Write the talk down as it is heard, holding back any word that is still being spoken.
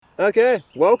Okay,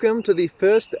 welcome to the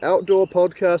first outdoor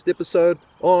podcast episode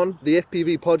on the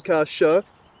FPV podcast show.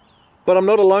 But I'm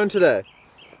not alone today.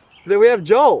 Today we have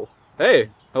Joel.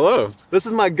 Hey, hello. This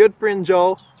is my good friend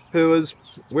Joel, who is...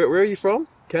 Where are you from?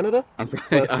 Canada? I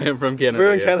am from Canada.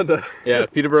 We're in Canada. Yeah,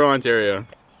 Peterborough, Ontario.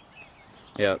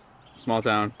 Yeah, small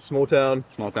town. Small town.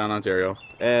 Small town, Ontario.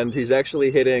 And he's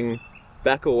actually heading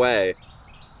back away,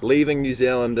 leaving New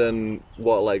Zealand in,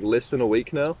 less than a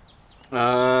week now?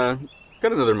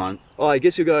 Got another month. Oh, I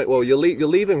guess you're going... Well, you're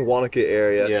leaving Wanaka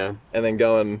area. Yeah. And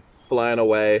then flying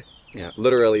away. Yeah.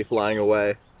 Literally flying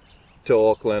away to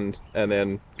Auckland and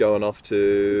then going off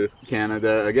to...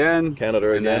 Canada again.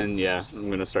 And then, I'm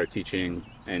going to start teaching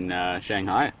in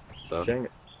Shanghai. So.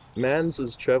 Mans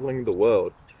is traveling the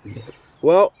world.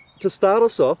 Well, to start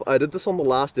us off, I did this on the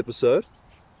last episode.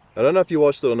 I don't know if you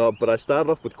watched it or not, but I started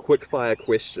off with quick fire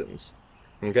questions.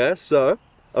 Okay, so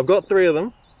I've got 3 of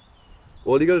them.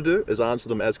 All you got to do is answer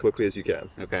them as quickly as you can.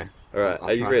 Okay. All right,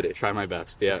 are you ready? Try my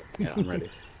best. Yeah, I'm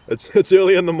ready. It's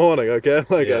early in the morning, okay?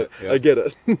 I get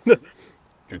it.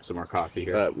 Drink some more coffee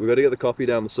here. All right, we've got to get the coffee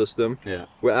down the system. Yeah.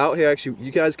 We're out here, actually,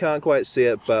 you guys can't quite see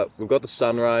it, but we've got the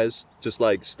sunrise just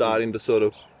starting to sort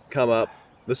of come up.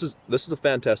 This is a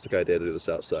fantastic idea to do this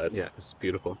outside. Yeah, it's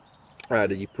beautiful. All right,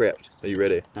 are you prepped? Are you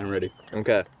ready? I'm ready.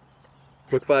 Okay.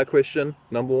 Quick fire question,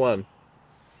 number 1.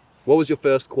 What was your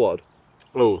first quad?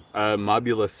 Oh,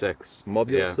 Mobula 6.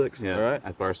 Mobula 6, yeah. All right.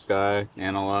 At Bar Sky,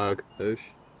 analog. Oosh.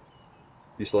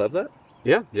 You still have that?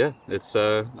 Yeah. It's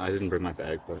I didn't bring my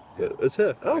bag, but It's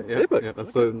here. Oh, yeah, epic. yeah,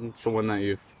 that's the one that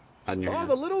you've had in your hand.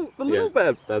 The little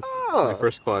bag. That's my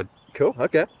first quad. Cool.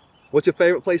 Okay. What's your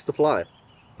favorite place to fly?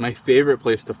 My favorite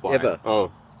place to fly. Ever.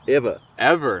 Oh, Ever.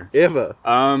 Ever.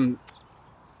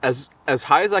 As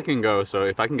high as I can go. So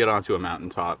if I can get onto a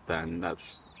mountaintop, then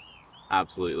that's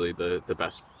absolutely the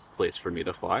best place for me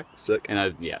to fly. Sick. And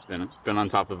I've been on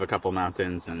top of a couple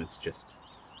mountains, and it's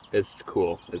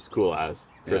cool. It's cool as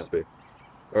Crispy.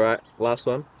 All right. Last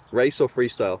one. Race or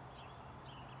freestyle?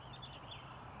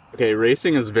 Okay,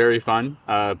 racing is very fun,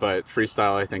 but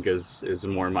freestyle I think is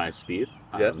more my speed.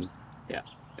 Yeah. Yeah.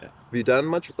 Have you done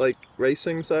much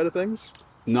racing side of things?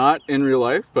 Not in real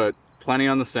life, but plenty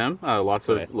on the sim. Lots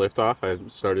of Right. liftoff. I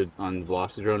started on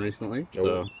Velocidrone recently.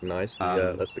 So Nice.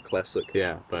 That's the classic.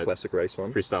 yeah, but Classic race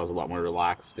one. freestyle is a lot more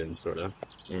relaxed and sort of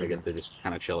I get to just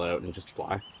kind of chill out and just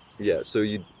fly. Yeah. So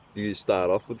you start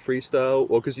off with freestyle,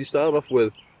 well, because you started off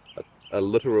with a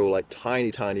literal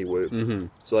tiny whoop. Mm-hmm.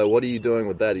 So what are you doing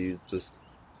with that? Are you just...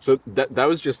 So that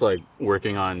was just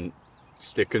working on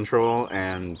stick control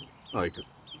and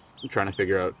trying to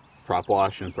figure out prop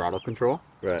wash and throttle control.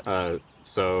 Right.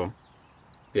 So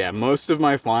yeah, most of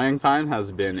my flying time has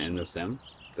been in the sim.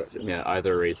 Gotcha. Yeah,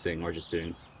 either racing or just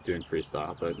doing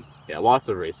freestyle. But yeah, lots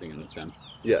of racing in the sim.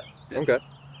 Yeah. Okay.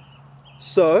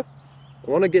 So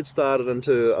I want to get started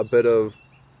into a bit of,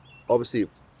 obviously,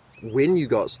 when you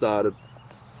got started.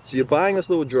 So you're buying this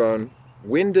little drone.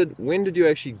 When did you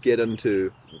actually get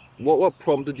into, what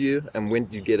prompted you, and when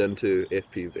did you get into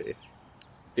FPV?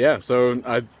 Yeah, so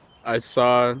I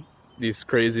saw these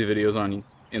crazy videos on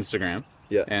Instagram.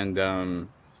 Yeah.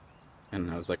 And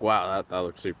I was like, wow, that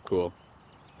looks super cool.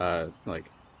 I've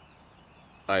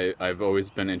always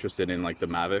been interested in the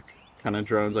Mavic kind of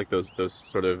drones, those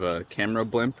sort of camera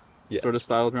blimp sort of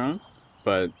style drones.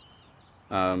 But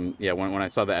when I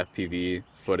saw the FPV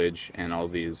footage and all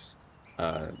these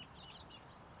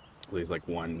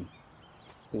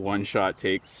one shot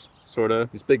takes, sort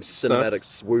of These big cinematic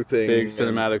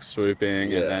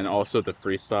swooping. And then also the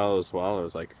freestyle as well.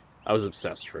 I was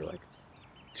obsessed for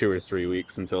 2 or 3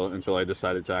 weeks until I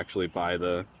decided to actually buy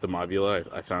the Mobula.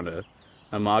 I found a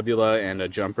Mobula and a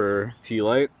jumper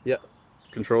T-Lite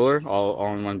controller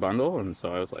all in one bundle, and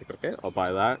so I was like, okay, I'll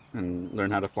buy that and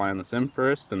learn how to fly on the sim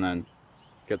first, and then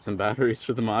get some batteries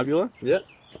for the Mobula. Yeah.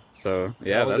 So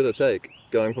yeah, How long did it take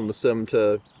going from the sim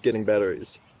to getting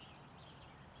batteries?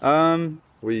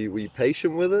 Were you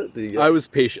patient with it? I was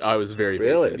patient. I was very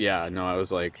Really? patient. Yeah, no, I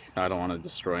was like, I don't want to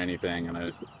destroy anything,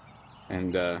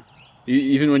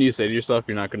 even when you say to yourself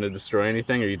you're not going to destroy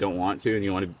anything, or you don't want to, and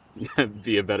you want to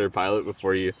be a better pilot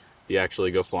before you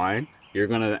actually go flying, you're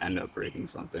going to end up breaking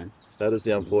something. That is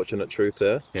the unfortunate truth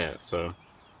there. Yeah. So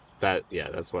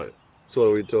that's what. So what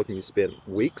are we talking? You spent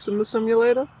weeks in the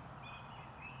simulator?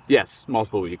 Yes,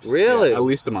 multiple weeks. Really? Yeah, at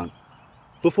least a month.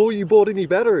 Before you bought any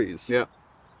batteries? Yeah.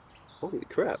 Holy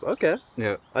crap, okay.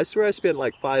 Yeah. I swear I spent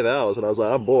 5 hours and I was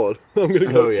like, I'm bored. I'm going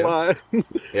to go fly.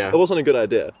 Yeah. It wasn't a good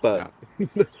idea, but...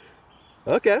 Yeah.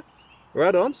 Okay,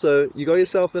 right on. So you got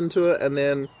yourself into it, and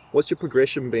then what's your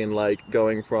progression been like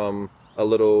going from a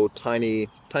little tiny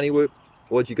whoop?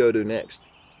 What'd you go do next?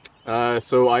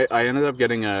 So I ended up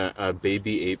getting a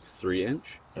baby ape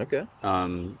 3-inch. Okay.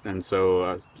 And so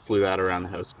I flew that around the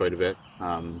house quite a bit.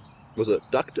 Was it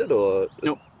ducted or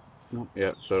Nope. Nope.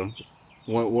 Yeah. So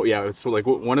yeah, it's like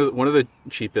one of the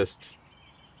cheapest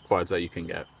quads that you can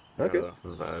get okay? off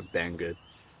of Banggood.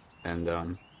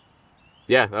 And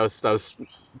yeah, that was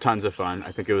tons of fun.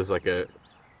 I think it was like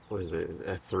what is it,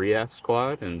 a 3S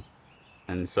quad, and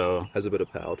so Has a bit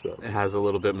of power to it. it has a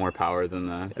little bit more power than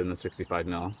the 65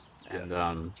 mil. And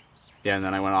yeah, and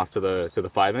then I went off to the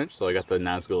 5-inch, so I got the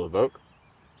Nazgul Evoke,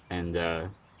 and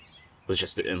was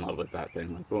just in love with that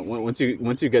thing. Like once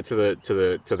you get to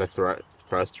the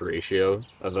thrust ratio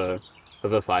of a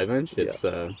 5-inch, it's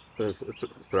the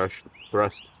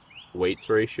thrust weight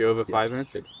ratio of a 5-inch.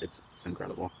 It's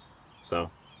incredible.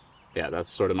 So yeah, that's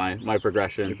sort of my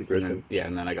progression.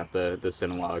 And then I got the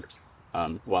Cinemlog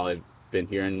while I've been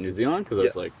here in New Zealand, because I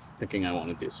was like thinking I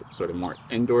want to do sort of more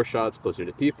indoor shots closer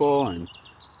to people, and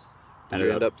Did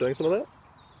you end up doing some of that?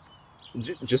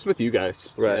 Just with you guys.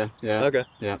 Right. Yeah. Okay.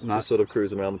 Yeah. Just sort of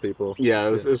cruising around the people. Yeah,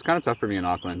 it was kind of tough for me in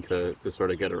Auckland to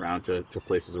sort of get around to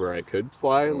places where I could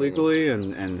fly legally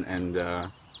and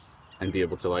be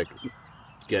able to like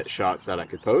get shots that I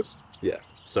could post. Yeah.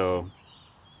 So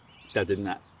that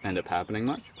didn't end up happening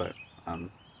much, but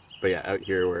yeah, out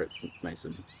here where it's nice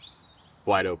and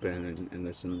wide open and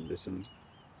there's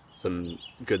some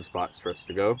good spots for us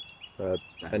to go.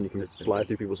 And you can fly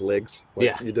through people's legs.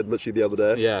 Like you did literally the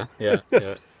other day. Yeah.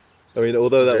 I mean,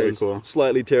 although that Very was cool.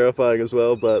 slightly terrifying as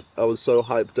well, but I was so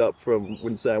hyped up from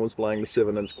when Sam was flying the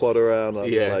 7-inch quad around. I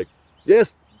was like,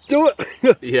 yes, do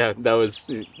it! Yeah, that was,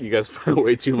 you guys put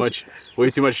way too much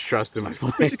trust in my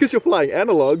flying. Because you're flying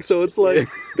analog, so it's like,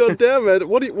 god damn it,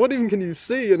 what even can you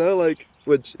see, you know? Like,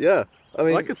 which, yeah. I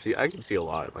mean, well, I can see a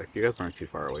lot. Like, you guys aren't too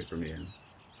far away from me, and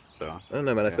so. I don't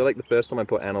know, man. I feel like the first time I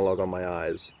put analog on my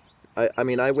eyes, I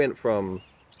mean, I went from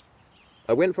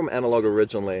analog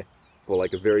originally for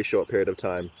like a very short period of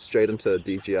time, straight into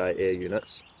DJI Air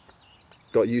units.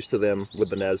 Got used to them with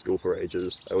the Nazgul for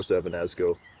ages. I also have a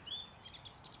Nazgul.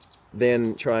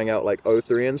 Then trying out like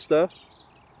O3 and stuff.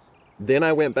 Then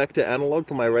I went back to analog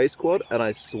for my race quad, and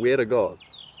I swear to God,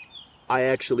 I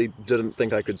actually didn't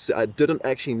think I could see. I didn't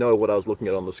actually know what I was looking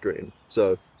at on the screen.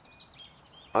 So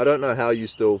I don't know how you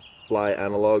still fly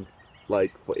analog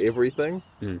like for everything,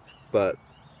 but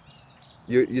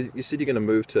you said you're going to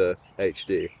move to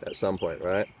HD at some point,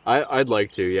 right? I'd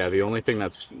like to, yeah. The only thing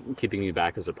that's keeping me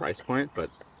back is the price point, but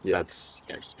that's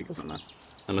just because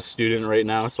I'm a student right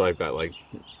now, so I've got like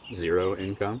zero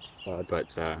income.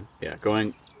 But yeah,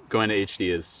 going to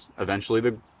HD is eventually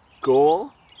the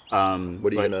goal. What are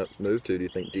you going to move to? Do you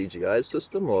think DJI's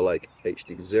system or like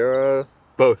HD Zero?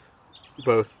 Both.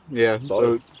 Yeah.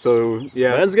 Both. So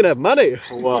yeah. Man's going to have money.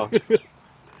 Well,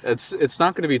 it's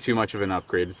not going to be too much of an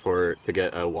upgrade to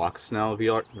get a Walk Snell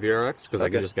VRX, because I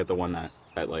can just get the one that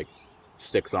like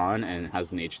sticks on and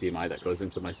has an HDMI that goes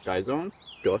into my Sky Zones.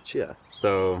 Gotcha.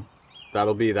 So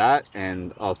that'll be that,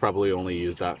 and I'll probably only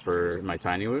use that for my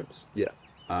tiny whoops. Yeah.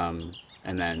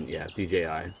 And then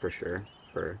DJI for sure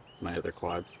for my other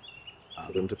quads.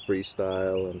 Put them to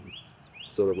freestyle and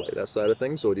sort of like that side of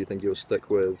things, or do you think you'll stick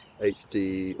with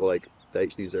HD or like the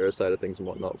HD Zero side of things and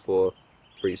whatnot for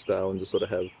freestyle and just sort of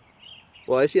have?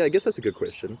 Well, actually, I guess that's a good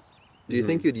question. Do you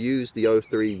think you'd use the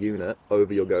O3 unit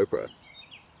over your GoPro?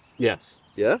 Yes.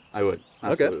 Yeah? I would.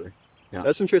 Absolutely. Okay. Yeah.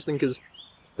 That's interesting, because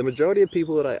the majority of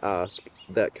people that I ask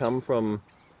that come from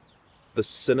the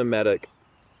cinematic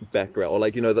background, or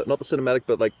like, you know, not the cinematic,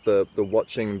 but like the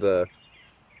watching the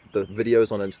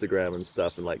videos on Instagram and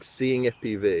stuff and like seeing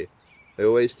FPV, they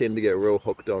always tend to get real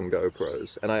hooked on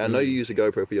GoPros. And I know you use a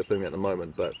GoPro for your filming at the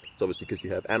moment, but it's obviously because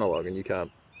you have analog and you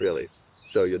can't really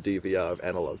show your DVR of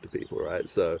analog to people, right?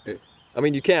 So, I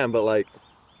mean, you can, but like,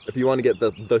 if you want to get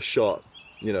the shot,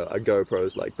 you know, a GoPro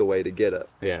is like the way to get it.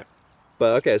 Yeah.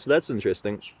 But okay, so that's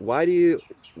interesting. What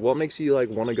makes you like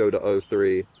want to go to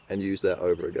O3 and use that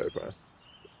over a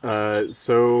GoPro?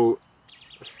 So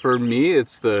for me,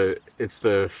 it's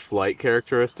the flight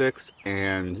characteristics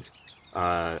and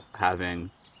having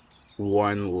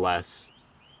one less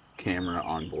camera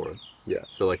on board. Yeah.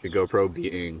 So like the GoPro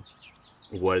being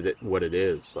what it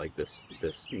is, like this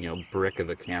brick of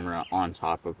a camera on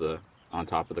top of the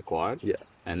quad. Yeah.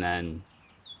 And then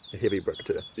a heavy brick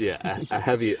too. Yeah, a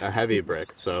heavy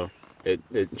brick. So it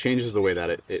changes the way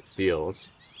that it feels.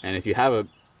 And if you have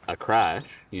a crash,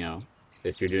 you know,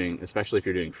 especially if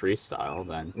you're doing freestyle,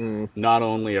 then not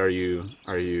only are you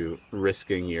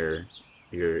risking your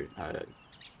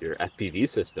FPV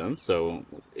system. So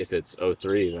if it's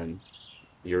O3, then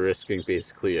you're risking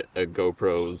basically a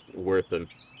GoPro's worth of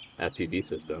FPV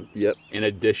system. Yep. In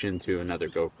addition to another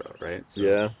GoPro, right? So,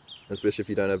 Yeah. Especially if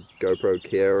you don't have GoPro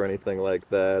Care or anything like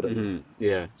that, and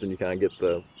yeah. then you can't get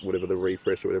the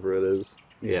refresh or whatever it is,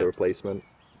 the Yeah. replacement.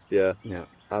 Yeah. Yeah.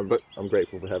 I'm But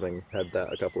grateful for having had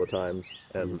that a couple of times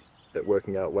and Mhm. it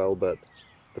working out well, but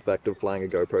the fact of flying a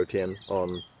GoPro 10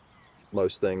 on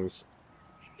most things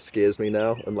scares me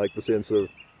now, and like the sense of,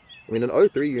 I mean, an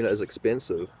O3 unit is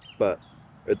expensive, but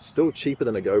it's still cheaper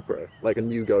than a GoPro, like a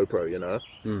new GoPro, you know?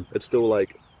 Mm. It's still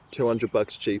like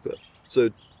 $200 cheaper. So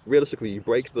realistically, you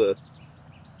break the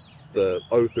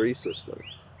O3 system,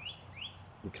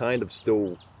 you're kind of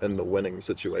still in the winning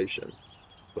situation.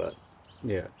 But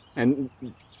Yeah. And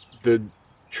the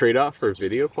trade-off for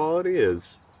video quality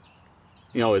is,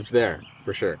 it's there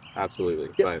for sure, absolutely.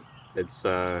 yep. But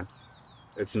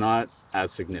it's not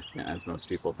as significant as most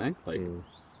people think. Like,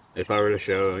 if I were to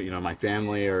show, my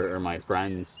family or my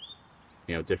friends,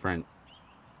 different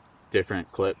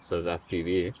clips of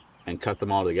FPV and cut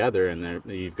them all together, and then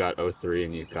you've got O3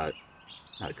 and you've got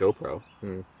GoPro.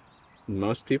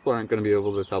 Most people aren't going to be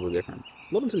able to tell the difference.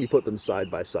 It's not until you put them side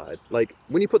by side. Like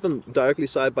when you put them directly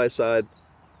side by side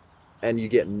and you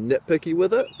get nitpicky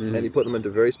with it and you put them into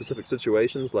very specific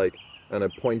situations, like, I don't know,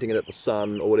 pointing it at the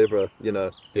sun or whatever, Yeah.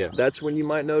 that's when you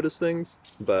might notice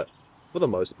things. But for the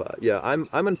most part, yeah,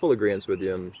 I'm in full agreement with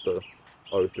you in the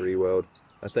O3 world.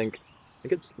 I think it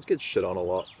gets shit on a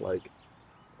lot. Like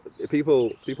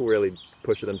people really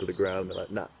push it into the ground. They're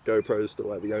like, nah, GoPro's still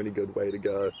like the only good way to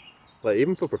go. Like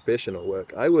even for professional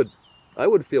work, I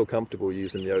would feel comfortable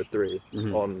using the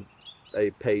O3 on a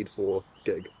paid for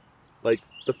gig. Like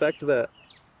the fact that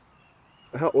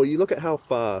you look at how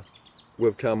far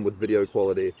we've come with video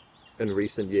quality in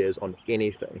recent years on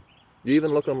anything. You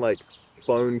even look on like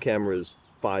phone cameras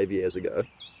 5 years ago.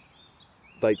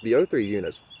 Like the O3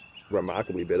 unit's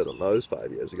remarkably better than those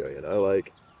 5 years ago,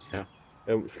 like. Yeah.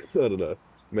 And I don't know,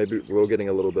 maybe we're all getting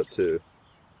a little bit too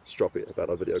stroppy about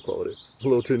our video quality, a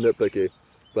little too nitpicky,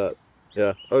 but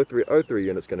yeah, O3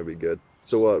 unit's going to be good.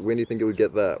 So what, when do you think you would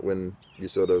get that? When you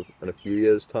sort of, in a few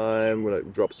years time, when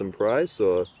it drops in price,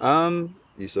 or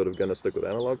you sort of going to stick with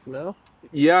analog for now?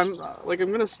 Yeah, I'm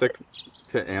going to stick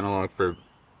to analog for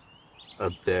a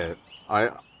bit.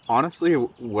 I honestly,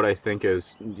 what I think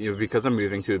is, because I'm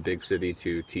moving to a big city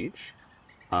to teach,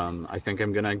 I think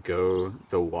I'm going to go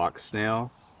the Walk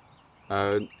Snail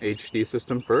HD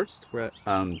system first. Right.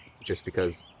 Just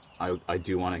because I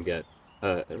do want to get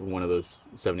one of those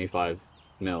 75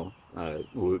 mil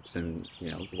whoops, and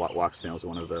Walk Snail is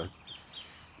one of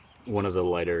the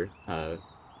lighter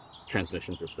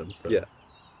transmission systems. So. Yeah.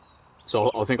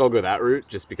 So I think I'll go that route,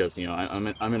 just because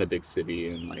I'm in a big city,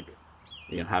 and like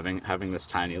having this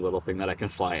tiny little thing that I can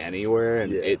fly anywhere,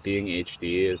 and it being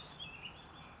HD is,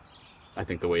 I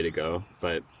think, the way to go.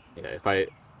 But yeah,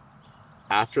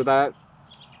 after that,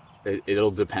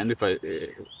 it'll depend if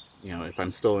if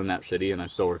I'm still in that city and I'm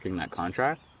still working that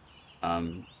contract.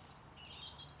 I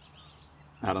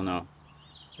don't know.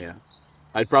 Yeah,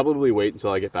 I'd probably wait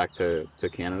until I get back to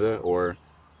Canada or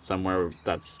somewhere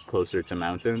that's closer to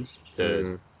mountains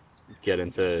to get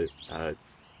into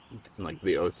like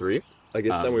the O3. I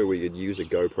guess somewhere where you'd use a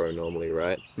GoPro normally,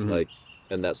 right? Like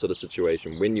in that sort of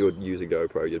situation, when you would use a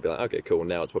GoPro, you'd be like, okay, cool,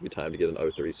 now it's probably time to get an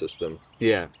O3 system.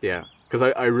 Yeah, because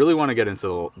I really want to get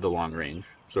into the long range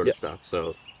sort of stuff.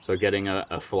 So getting a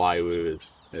Flywoo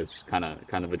is kind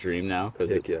of a dream now,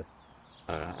 because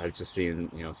I've just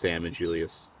seen Sam and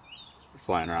Julius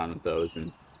flying around with those,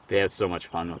 and they have so much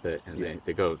fun with it, and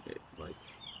they go like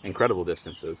incredible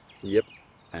distances. Yep.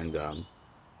 And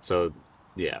so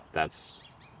yeah, that's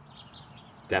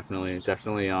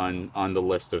definitely on the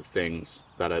list of things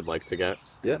that I'd like to get.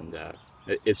 Yeah. And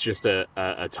it's just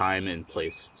a time and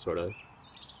place sort of.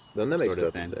 Then that makes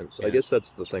perfect sense. Yeah. I guess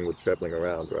that's the thing with traveling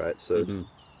around, right? So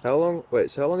how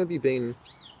long have you been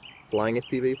flying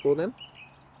FPV for then?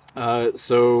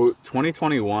 So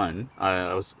 2021,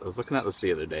 I was looking at this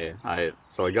the other day. I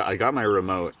got my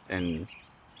remote in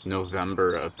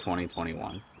November of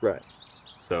 2021. Right.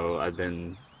 So I've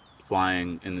been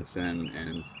flying in the sim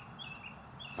and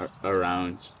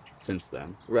around since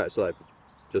then. Right. So like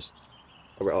just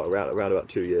around about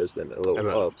 2 years then,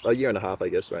 a year and a half, I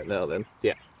guess, right now then.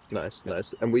 Yeah. Nice.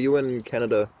 And were you in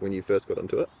Canada when you first got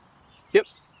into it? Yep.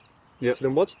 So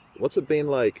then what's it been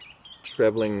like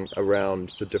traveling around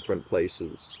to different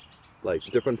places, like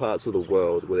different parts of the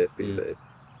world with FPV?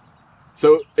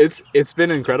 So it's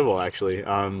been incredible, actually.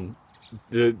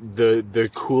 The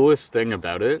coolest thing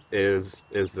about it is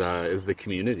the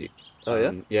community. Oh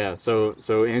yeah. Yeah. So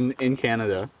in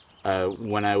Canada,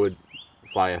 when I would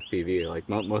fly FPV, like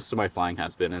most of my flying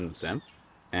has been in the sim,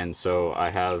 and so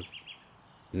I have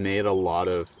made a lot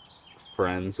of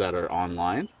friends that are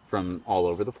online from all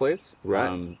over the place.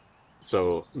 Right.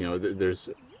 So there's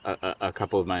a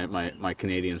couple of my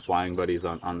Canadian flying buddies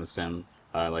on the sim,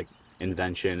 like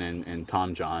Invention and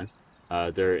Tom John.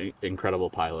 They're incredible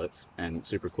pilots and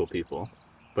super cool people.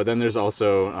 But then there's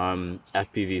also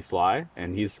FPV Fly, and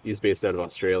he's based out of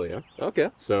Australia. Okay.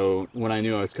 So when I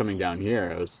knew I was coming down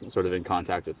here, I was sort of in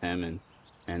contact with him,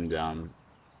 and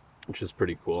which is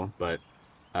pretty cool. But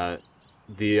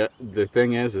the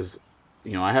thing is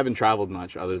I haven't traveled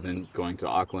much other than going to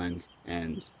Auckland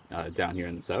and down here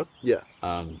in the south. Yeah.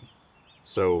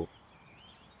 So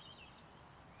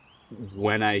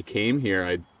when I came here,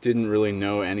 I didn't really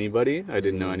know anybody. I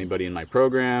didn't know anybody in my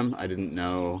program. I didn't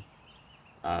know.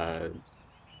 I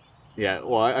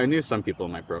knew some people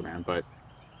in my program, but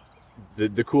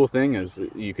the cool thing is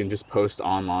you can just post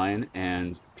online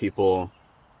and people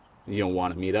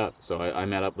want to meet up. So I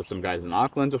met up with some guys in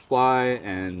Auckland to fly,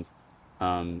 and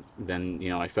then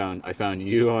I found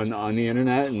you on the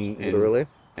internet and Literally.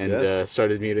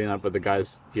 Started meeting up with the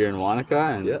guys here in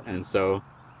Wanaka, and so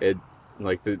it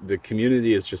like the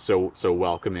community is just so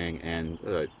welcoming and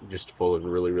just full of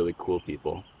really, really cool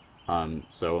people.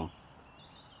 So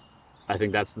I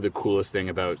think that's the coolest thing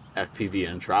about FPV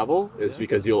and travel is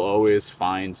because you'll always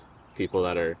find people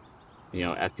that are,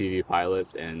 FPV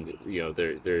pilots, and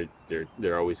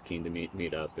they're always keen to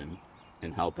meet up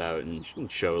and help out and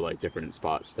show like different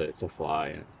spots to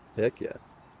fly. Heck yeah,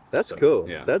 that's cool.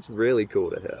 Yeah, that's really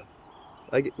cool to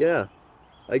hear.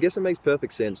 I guess it makes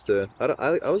perfect sense to.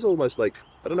 I was almost like,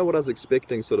 I don't know what I was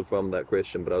expecting sort of from that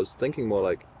question, but I was thinking more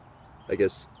like, I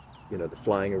guess, the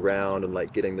flying around and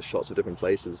like getting the shots of different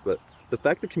places, but the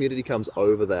fact the community comes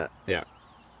over that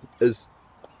is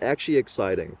actually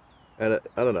exciting. And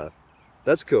I don't know,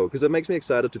 that's cool because it makes me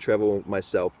excited to travel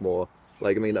myself more.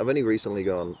 Like, I mean, I've only recently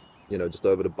gone, just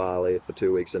over to Bali for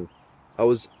 2 weeks, and I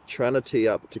was trying to tee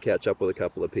up to catch up with a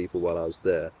couple of people while I was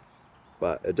there,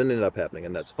 but it didn't end up happening,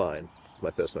 and that's fine. It's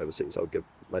my first time overseas. I'll give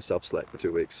myself slack for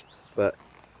 2 weeks. But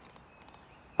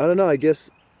I don't know, I guess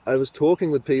I was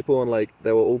talking with people and like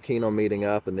they were all keen on meeting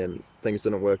up, and then things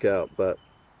didn't work out. But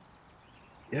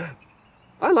yeah,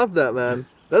 I love that, man.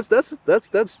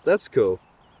 That's cool.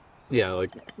 Yeah,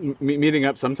 like meeting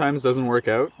up sometimes doesn't work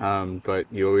out, but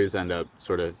you always end up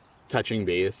sort of touching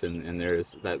base, and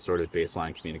there's that sort of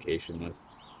baseline communication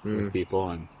with people,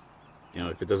 and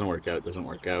if it doesn't work out, it doesn't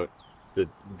work out.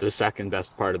 The second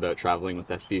best part about traveling with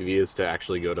FPV is to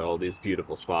actually go to all these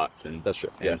beautiful spots, and that's true.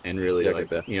 And really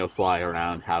fly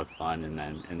around, have fun,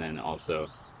 and then also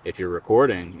if you're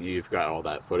recording, you've got all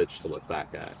that footage to look back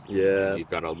at. Yeah, you've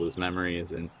got all those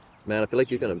memories. And man, I feel like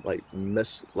you're gonna I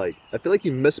feel like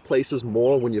you miss places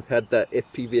more when you've had that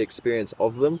FPV experience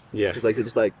of them. Yeah,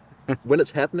 it's like when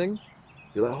it's happening,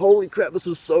 you're like, holy crap, this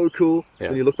is so cool.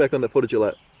 When you look back on that footage, you're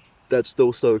like, that's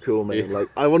still so cool, man. Like,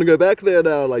 I want to go back there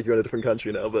now. Like, you're in a different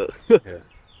country now, but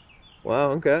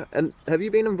Wow, okay. And have you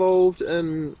been involved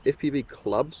in FPV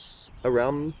clubs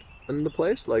around in the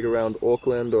place, like around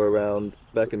Auckland or around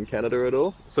back in Canada at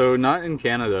all? So not in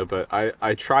Canada, but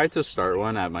I tried to start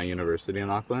one at my university in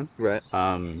Auckland. Right.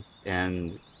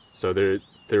 And so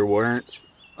there weren't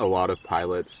a lot of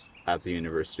pilots at the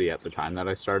university at the time that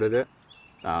I started it.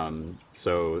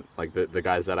 So like the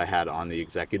guys that I had on the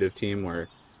executive team were,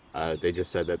 they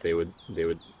just said that they would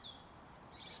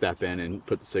step in and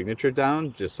put the signature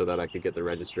down just so that I could get the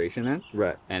registration in.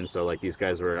 Right. And so like these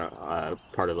guys were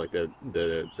part of like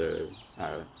the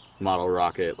model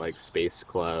rocket like space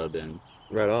club, and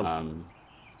right on.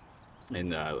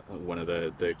 In one of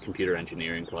the computer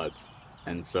engineering clubs.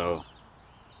 And so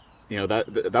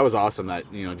that was awesome that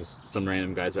just some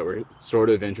random guys that were sort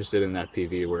of interested in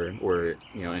FPV were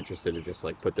interested to just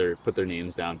like put their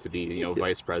names down to be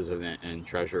vice president and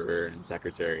treasurer and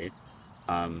secretary.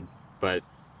 But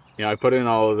I put in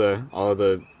all of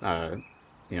the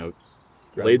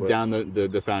laid down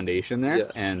the foundation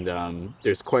there, and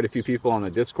there's quite a few people on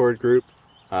the Discord group,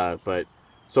 but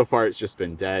so far it's just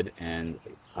been dead, and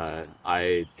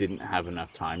I didn't have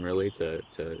enough time really to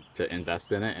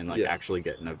invest in it and actually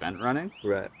get an event running.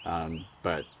 Right.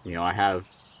 But I have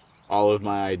all of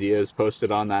my ideas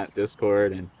posted on that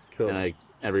Discord, and cool. And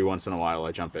every once in a while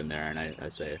I jump in there and I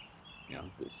say,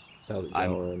 how's it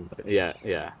going?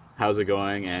 How's it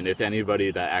going? And if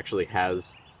anybody that actually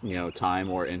has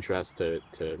time or interest to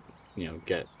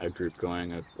get a group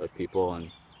going of people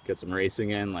and get some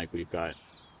racing in, like we've got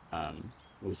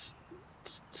we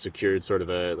secured sort of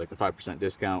a 5%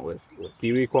 discount with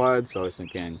Kiwi Quad. So I was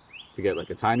thinking to get like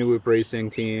a Tiny Whoop racing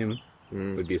team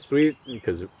would be sweet,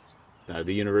 because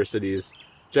the universities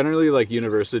generally, like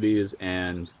universities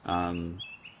and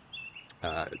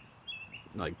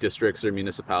like districts or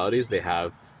municipalities, they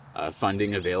have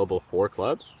funding available for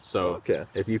clubs. So Okay.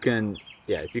 if you can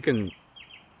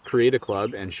create a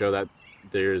club and show that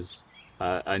there's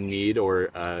a need or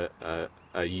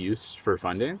a use for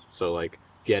funding, so like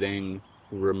getting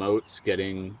remotes,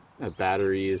 getting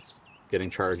batteries, getting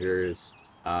chargers,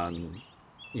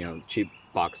 cheap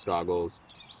box goggles,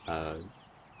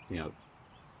 you know,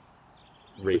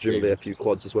 Presumably racing, a few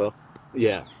quads as well.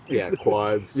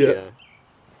 quads, Yeah.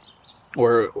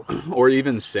 or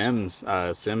even sim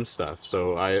stuff.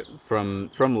 So I from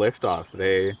Liftoff,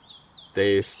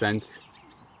 they sent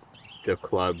the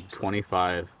club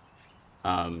 25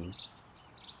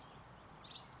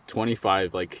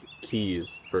 like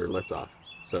keys for Liftoff.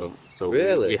 So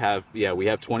Really? we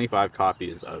have 25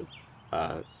 copies of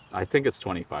I think it's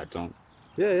 25. Don't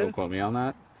quote me on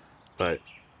that. But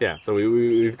yeah, so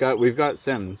we've got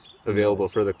sims available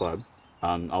Nice. for the club.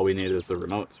 All we need is the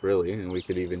remotes, really, and we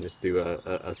could even just do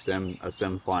a sim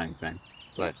flying thing.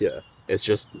 But Yeah. it's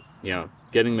just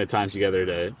getting the time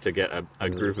together to get a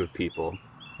group of people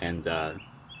and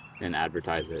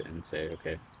advertise it and say,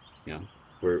 okay,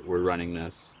 we're running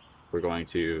this. We're going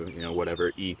to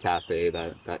whatever cafe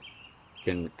that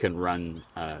can run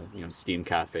Steam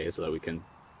Cafe, so that we can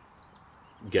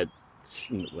get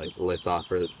like lift off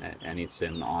for any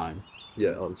sim on.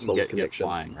 Yeah, on solid connection. Get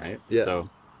flying, right? Yeah. So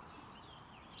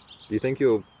Do you think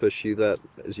you'll pursue that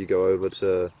as you go over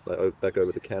to back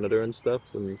over to Canada and stuff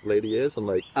in later years, and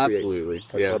like create absolutely,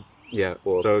 a club, yeah.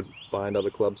 or So find other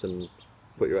clubs and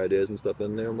put your ideas and stuff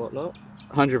in there and whatnot?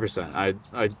 100%.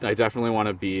 I definitely want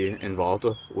to be involved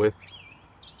with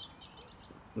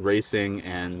racing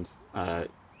and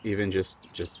even just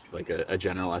like a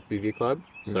general FPV club.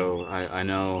 So I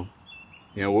know,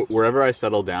 wherever I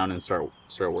settle down and start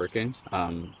working,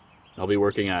 I'll be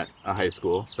working at a high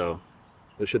school. So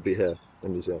It should be here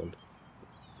in New Zealand.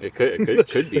 it could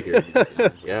be here in New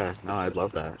Zealand. Yeah, no, I'd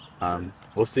love that.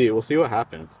 We'll see what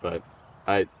happens, but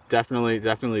I definitely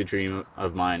a dream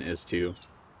of mine is to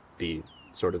be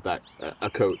sort of that a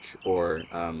coach or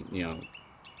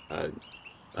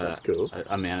That's cool.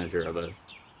 a manager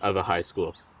of a high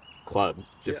school club,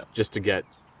 just to get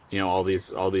all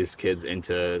these kids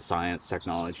into science,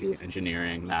 technology,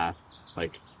 engineering, math,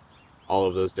 like all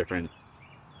of those different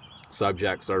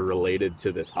subjects are related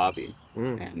to this hobby.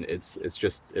 And it's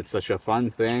such a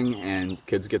fun thing, and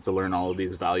kids get to learn all of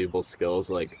these valuable skills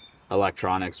like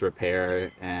electronics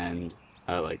repair and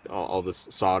like all this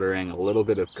soldering, a little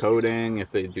bit of coding if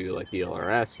they do like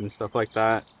ELRS and stuff like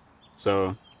that.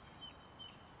 So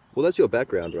Well, that's your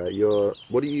background, right?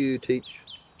 What do you teach?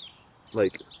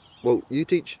 You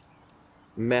teach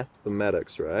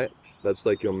mathematics, right? That's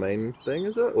like your main thing,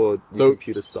 is it? Or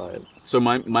computer science? So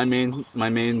my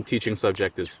main teaching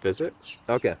subject is physics.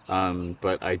 Okay.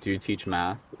 But I do teach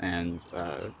math, and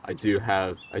I do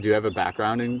have a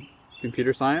background in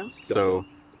computer science. Gotcha. So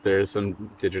there's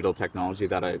some digital technology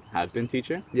that I have been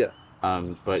teaching. Yeah.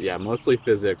 But yeah, mostly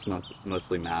physics,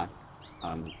 mostly math.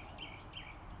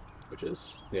 Which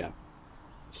is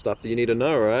stuff that you need to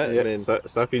know, right? Yeah, I mean,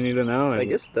 stuff you need to know. I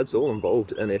guess that's all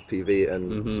involved in FPV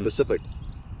and specific.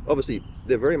 Obviously,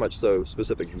 they're very much so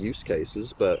specific use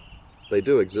cases, but they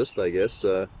do exist, I guess.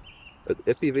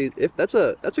 FPV,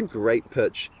 that's a great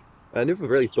pitch. I never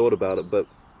really thought about it, but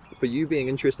for you being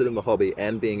interested in the hobby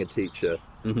and being a teacher,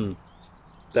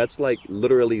 that's like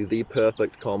literally the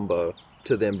perfect combo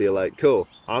to then be like, cool,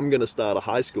 I'm going to start a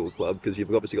high school club, because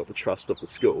you've obviously got the trust of the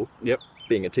school. Yep.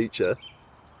 Being a teacher.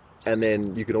 And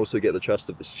then you can also get the trust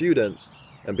of the students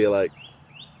and be like,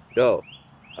 yo,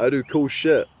 I do cool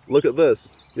shit. Look at this.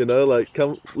 Like,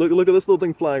 come look at this little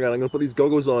thing flying around. I'm gonna put these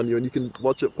goggles on you and you can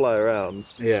watch it fly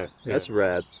around. Yeah. That's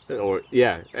rad. Or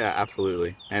yeah,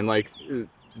 absolutely. And like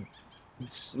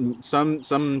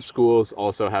some schools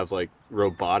also have like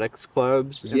robotics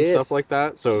clubs and stuff like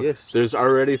that. So there's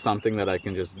already something that I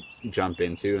can just jump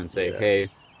into and say, hey,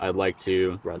 I'd like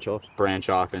to branch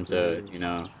off into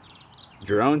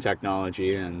drone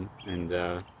technology and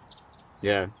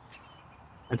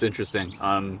it's interesting.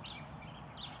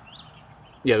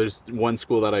 There's one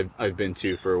school that I've been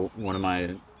to for one of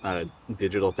my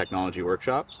digital technology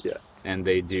workshops. Yeah. And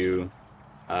they do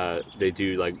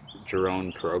like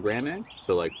drone programming,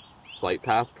 so like flight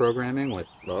path programming with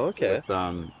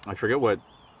I forget what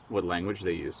language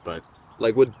they use, but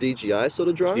like with DJI sort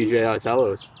of drones? DJI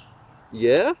Telos.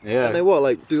 Yeah? Yeah. And they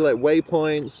do like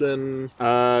waypoints and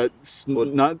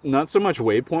not so much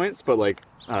waypoints, but like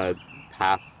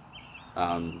path.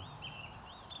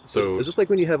 So it's just like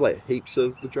when you have like heaps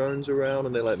of the drones around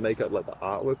and they like make up like the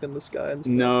artwork in the sky and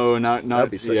stuff. No, not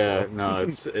That'd be sick, no,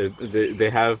 it's they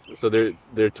have, so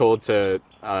they're told to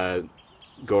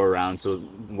go around. So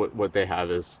what they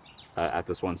have is at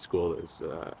this one school is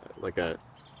like a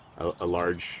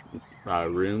large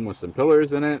room with some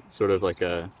pillars in it, sort of like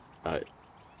a I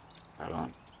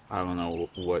don't know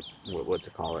what to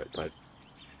call it, but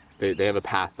they have a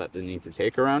path that they need to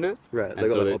take around it. Right. And They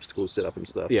got so like obstacles set up and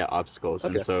stuff. yeah, obstacles.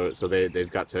 Okay. And so they've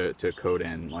got to code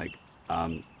in like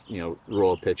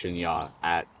roll, pitch, and yaw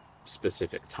at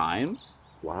specific times.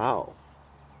 Wow.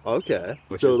 Okay.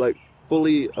 Which So is- like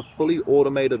a fully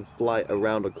automated flight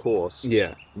around a course.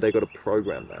 Yeah, They got to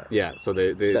program that. yeah. So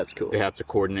they That's cool. They have to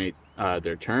coordinate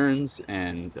their turns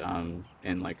and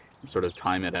like sort of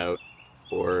time it out,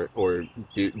 or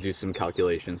do some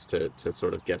calculations to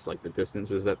sort of guess like the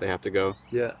distances that they have to go.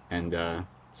 Yeah. And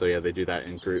so yeah, they do that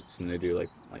in groups, and they do like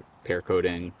pair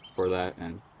coding for that.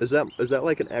 And Is that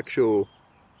like an actual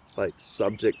like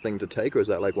subject thing to take, or is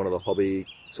that like one of the hobby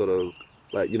sort of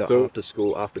like So- after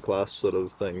school, after class sort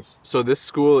of things? so this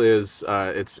school is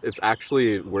it's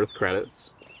actually worth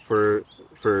credits for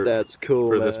That's cool.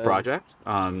 for this man. project,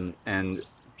 and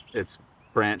it's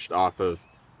branched off of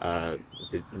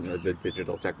the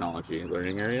digital technology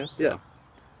learning area. So. Yeah.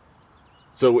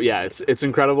 So yeah, it's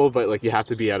incredible, but like you have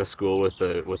to be at a school with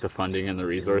the funding and the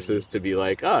resources to be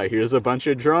like, here's a bunch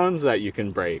of drones that you can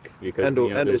break, because And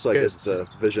there's also I kids. guess the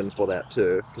vision for that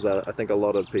too, because I think a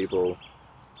lot of people,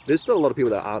 there's still a lot of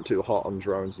people that aren't too hot on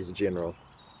drones as a general.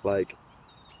 Like,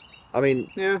 I mean,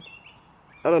 Yeah,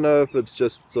 I don't know if it's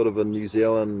just sort of a New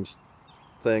Zealand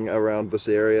thing around this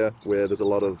area where there's a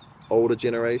lot of older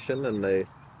generation and they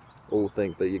all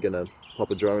think that you're gonna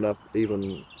pop a drone up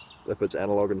even if it's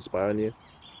analog and spy on you.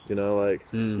 Like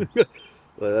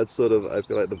that's sort of, I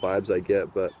feel like, the vibes I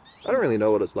get, but I don't really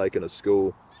know what it's like in a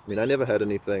school. I mean, I never had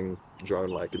anything drone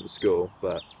like in school,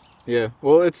 but yeah.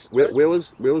 Well, it's where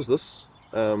was this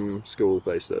school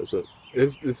based at? Is it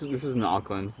this is in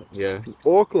Auckland. Yeah,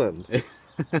 Auckland?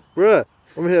 Bruh,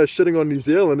 I'm here shitting on New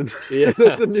Zealand and yeah,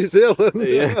 that's in New Zealand.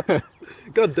 yeah.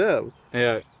 God damn.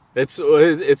 Yeah, it's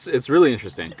really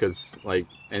interesting because like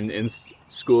in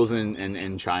schools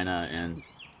in China and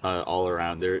all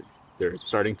around, they're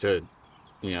starting to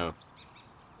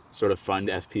sort of fund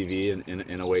FPV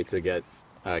in a way to get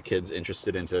kids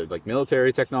interested into like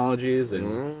military technologies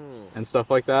and stuff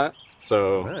like that.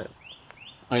 So Right.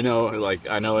 I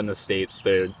know in the States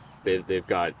they've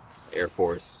got Air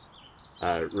Force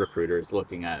recruiters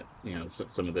looking at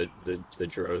some of the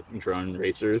drone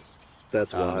racers.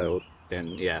 That's wild.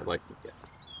 And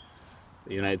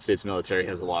the United States military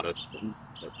has a lot of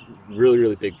really,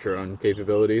 really big drone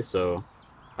capability. So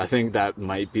I think that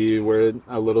might be where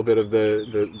a little bit of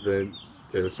the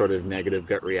sort of negative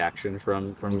gut reaction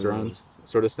from drones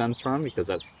sort of stems from, because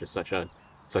that's just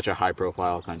such a high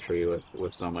profile country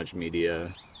with so much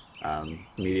media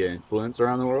influence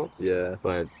around the world. Yeah.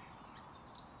 But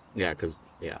yeah,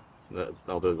 because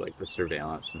all the like the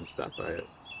surveillance and stuff,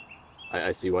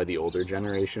 I see why the older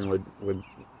generation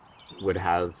would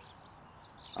have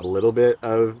a little bit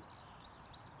of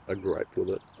A gripe with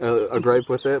it. a gripe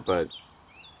with it, but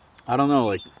I don't know.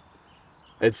 Like,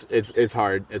 it's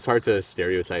hard. It's hard to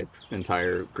stereotype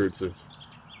entire groups of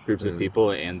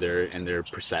people and their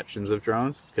perceptions of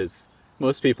drones, because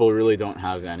most people really don't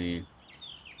have any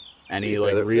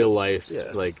like real life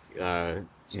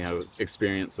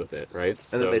experience with it, right?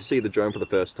 And then they see the drone for the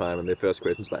first time, and their first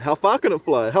question is like, "How far can it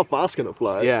fly? How fast can it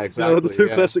fly?" Yeah, exactly. The two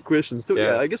yeah. classic questions. Too.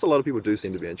 Yeah. Yeah, I guess a lot of people do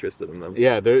seem to be interested in them.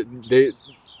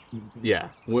 Yeah,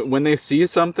 when they see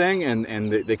something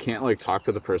and they can't like talk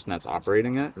to the person that's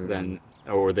operating it, then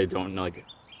or they don't know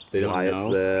Why it's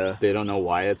there. they don't know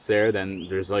why it's there, then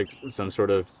there's like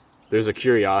there's a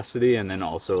curiosity and then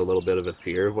also a little bit of a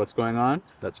fear of what's going on.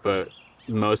 But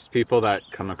most people that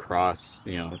come across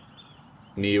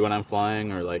me when I'm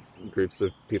flying, or like groups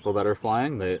of people that are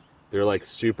flying, they're like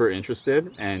super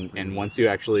interested, and once you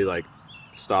actually like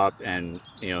stop and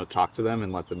talk to them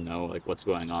and let them know like what's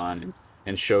going on,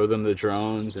 and show them the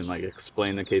drones and like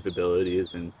explain the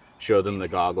capabilities and show them the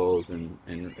goggles and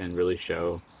really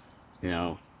show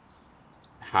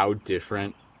how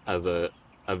different of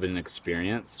an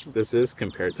experience this is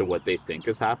compared to what they think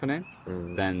is happening,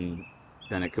 then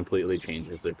it completely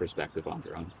changes their perspective on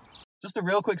drones. Just a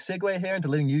real quick segue here into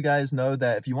letting you guys know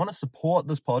that if you want to support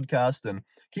this podcast and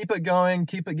keep it going,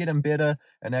 keep it getting better,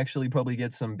 and actually probably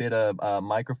get some better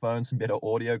microphones, some better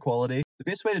audio quality, the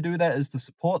best way to do that is to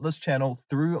support this channel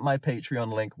through my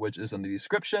Patreon link, which is in the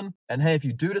description. And hey, if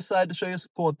you do decide to show your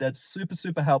support, that's super,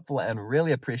 super helpful and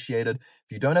really appreciated.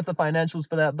 If you don't have the financials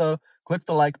for that though, click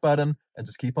the like button and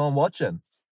just keep on watching.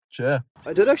 Sure.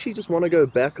 I did actually just want to go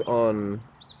back on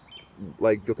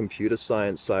like your computer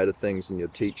science side of things and your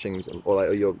teachings, or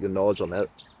like your knowledge on that,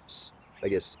 I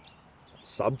guess,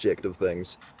 subject of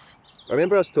things. I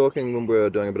remember us talking when we were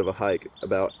doing a bit of a hike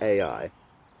about AI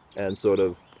and sort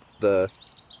of the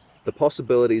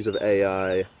possibilities of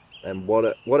AI and what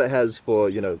it has for,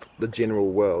 you know, the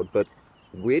general world. But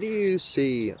where do you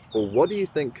see, or what do you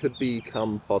think could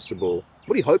become possible?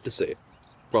 What do you hope to see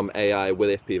from AI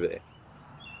with FPV?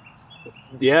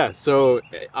 Yeah, so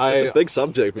That's a big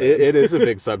subject, man. it is a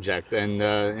big subject, and you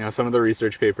know, some of the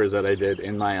research papers that I did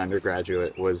in my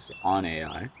undergraduate was on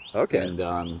AI, Okay.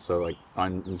 and so like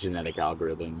on genetic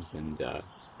algorithms and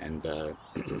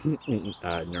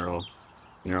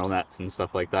neural nets and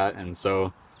stuff like that. And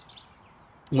so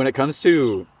when it comes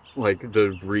to like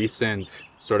the recent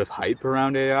sort of hype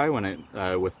around AI, when it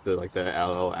with the like the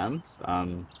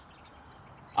LLMs,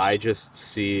 I just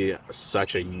see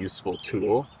such a useful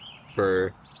tool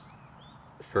for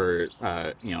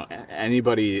you know,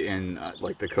 anybody in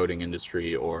like the coding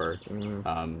industry or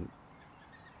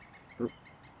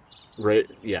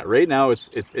right now it's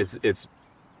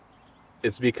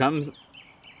become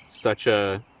such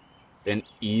an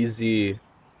easy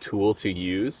tool to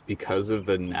use because of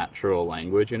the natural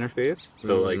language interface.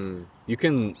 So like you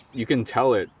can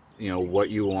tell it, you know, what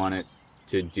you want it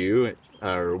to do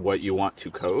or what you want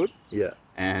to code, Yeah.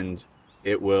 and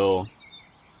it will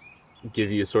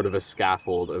give you sort of a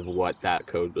scaffold of what that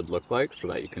code would look like so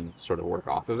that you can sort of work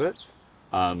off of it.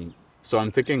 So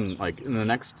I'm thinking like in the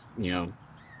next, you know,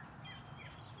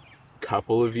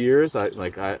 couple of years, I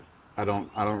don't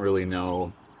really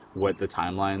know what the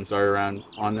timelines are around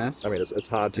on this. I mean, it's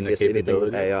hard to and the guess anything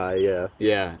with capabilities. AI,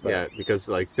 yeah. Yeah, because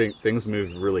like things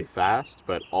move really fast,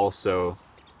 but also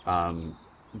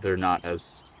they're not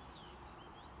as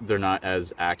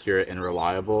accurate and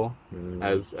reliable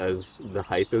as the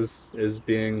hype is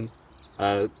being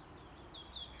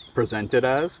presented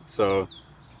as. So,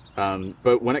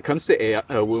 but when it comes to AI,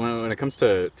 when it comes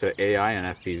to AI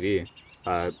and FPV,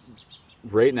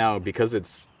 right now, because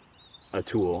it's a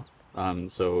tool,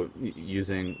 so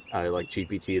using like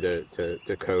GPT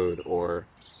to code or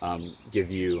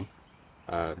give you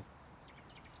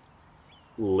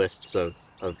lists of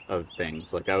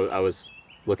things. Like I was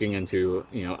looking into,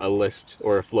 you know, a list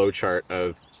or a flow chart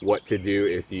of what to do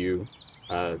if you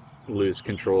lose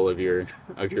control of your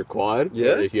quad.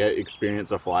 Yeah? If you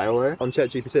experience a flyaway On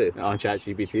ChatGPT. on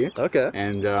ChatGPT. Okay.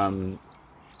 And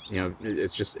you know,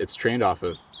 it's trained off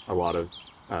of a lot of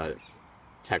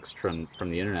text from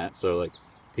the internet. So like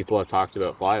people have talked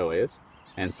about flyaways,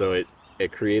 and so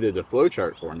it created a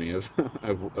flowchart for me of,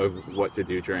 of what to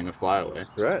do during a flyaway,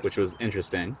 Right. which was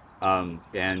interesting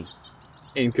and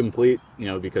incomplete, you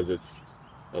know, because it's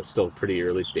still pretty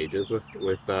early stages with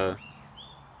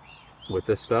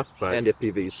this stuff. But And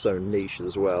FPV is so niche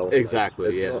as well.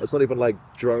 Exactly, Like, it's not even like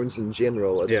drones in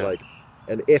general. It's like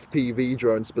an FPV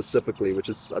drone specifically, which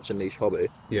is such a niche hobby.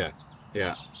 Yeah.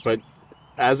 But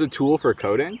as a tool for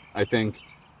coding, I think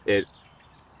it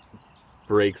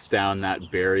breaks down that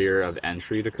barrier of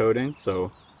entry to coding.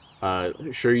 So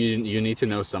sure, you need to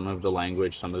know some of the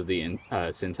language, some of the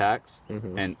syntax,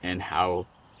 and how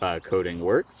coding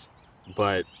works,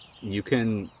 but you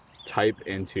can type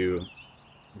into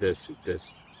this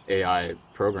AI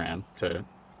program to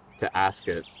ask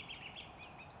it,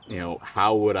 you know,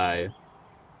 how would I,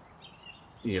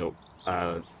 you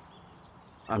know,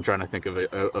 I'm trying to think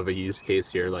of a use case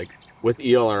here, like with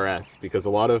ELRS, because a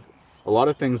lot of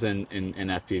things in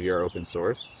FPV are open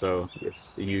source. So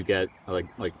Yes. you get like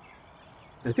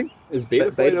I think is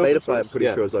Betaflight open Betaflight, source? I'm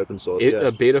pretty sure is open source.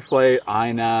 Betaflight,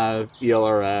 iNav,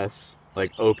 ELRS,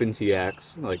 like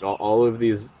OpenTX, like all of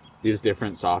these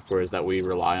different softwares that we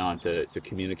rely on to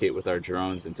communicate with our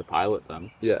drones and to pilot them.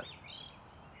 Yeah.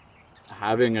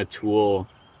 Having a tool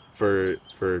for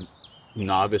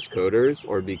novice coders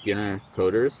or beginner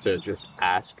coders to just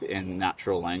ask in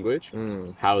natural language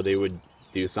how they would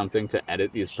do something to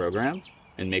edit these programs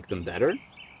and make them better,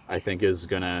 I think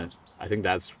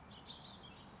that's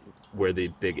where the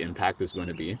big impact is going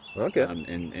to be. Okay.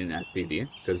 In FPV,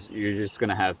 because you're just going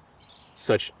to have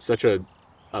such a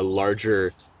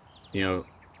larger, you know,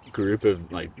 group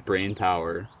of like brain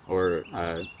power or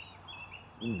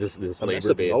this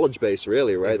labor base, knowledge base,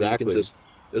 really, right? Exactly. That you can just,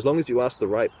 as long as you ask the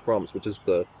right prompts, which is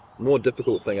the more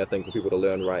difficult thing I think for people to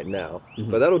learn right now,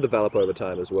 but that'll develop over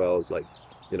time as well. It's like,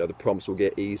 you know, the prompts will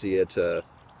get easier to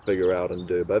figure out and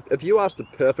do. But if you ask the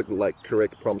perfect, like,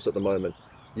 correct prompts at the moment,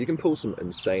 you can pull some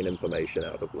insane information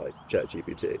out of like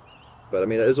ChatGPT. But I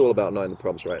mean, it is all about knowing the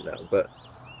prompts right now. But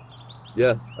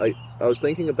yeah, I was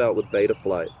thinking about with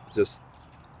Betaflight, just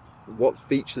what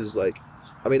features, like,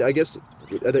 I mean, I guess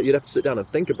you'd have to sit down and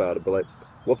think about it, but like,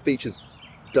 what features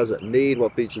does it need?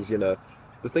 What features, you know,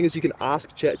 the thing is, you can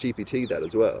ask ChatGPT that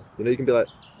as well. You know, you can be like,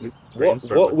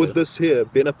 Brainstorm what with would it. this here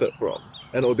benefit from?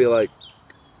 And it'll be like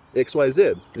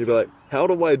XYZ. And you'll be like, how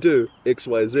do I do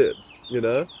XYZ? You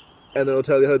know, and then it'll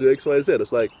tell you how to do XYZ.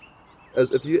 It's like,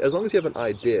 as long as you have an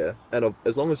idea, and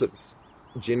as long as it's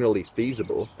generally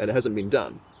feasible and it hasn't been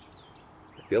done,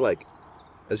 I feel like,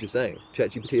 as you're saying,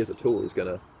 ChatGPT as a tool is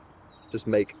gonna just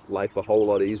make life a whole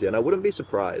lot easier. And I wouldn't be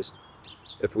surprised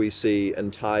if we see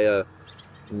entire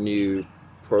new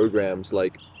programs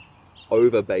like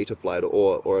over Betaflight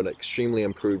or an extremely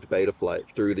improved Betaflight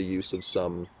through the use of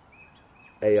some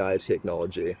AI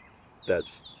technology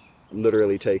that's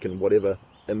literally taken whatever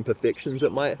imperfections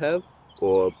it might have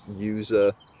or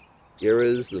user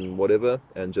errors and whatever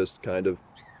and just kind of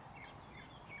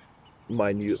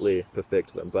minutely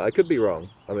perfect them. But I could be wrong.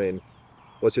 I mean,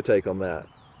 what's your take on that?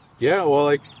 Yeah, well,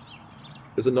 like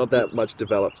Is it not that much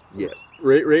developed yet?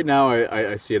 right now,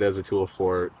 I see it as a tool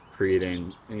for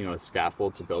creating, you know, a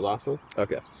scaffold to build off of.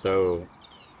 Okay. So,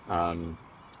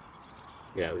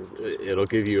 yeah, it'll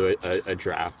give you a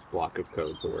draft block of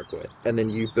code to work with. And then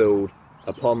you build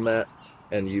upon that,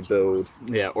 and you build.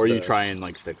 Yeah, or you try and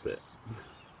like fix it.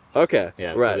 Okay.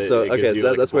 Yeah. Right. It So gives okay, you, so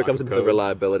like, a that's where it block comes of into the code.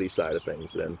 reliability side of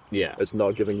things. Then Yeah. it's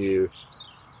not giving you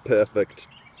perfect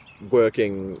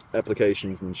working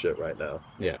applications and shit right now.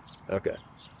 Yeah. Okay.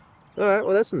 All right.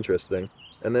 Well, that's interesting.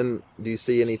 And then, do you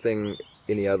see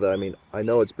any other? I mean, I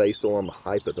know it's based all on the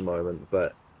hype at the moment,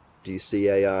 but do you see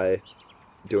AI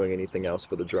doing anything else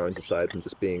for the drones aside from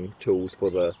just being tools for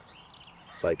the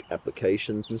like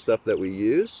applications and stuff that we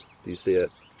use? Do you see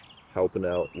it helping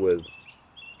out with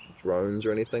drones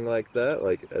or anything like that?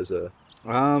 Like as a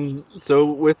So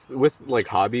with like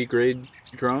hobby grade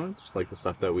drones, like the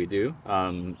stuff that we do,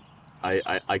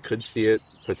 I could see it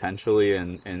potentially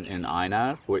in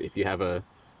iNav, where if you have a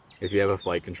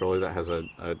flight controller that has a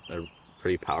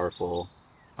pretty powerful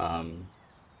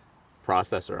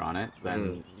processor on it,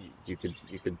 then you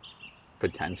could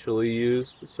potentially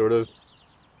use sort of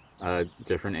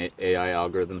different AI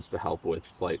algorithms to help with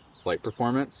flight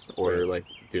performance or Right. like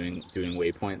doing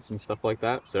waypoints and stuff like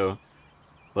that. So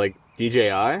like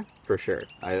DJI for sure.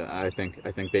 I think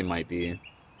they might be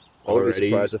I wouldn't be already.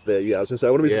 surprised if they're I was gonna say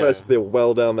I wouldn't be surprised Yeah. if they're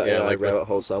well down the Yeah, AI like rabbit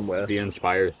hole somewhere. the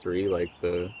Inspire 3, like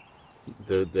the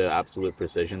absolute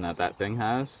precision that thing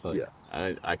has. Like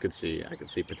Yeah. I could see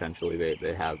potentially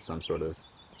they have some sort of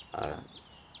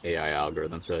AI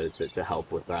algorithm to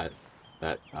help with that.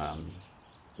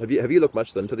 Have you looked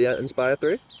much into the Inspire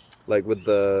 3? Like with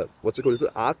the what's it called? Is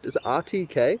it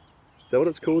RTK? Is that what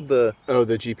it's called? The Oh,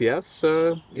 the GPS.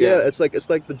 yeah, it's like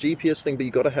the GPS thing, but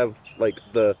you got to have like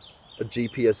a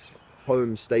GPS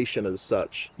home station as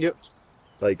such. Yep.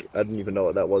 Like I didn't even know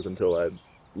what that was until I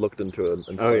looked into an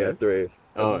Inspire Oh, yeah? 3.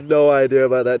 I Oh. had no idea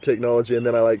about that technology, and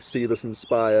then I like see this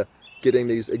Inspire getting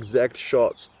these exact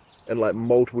shots and like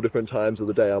multiple different times of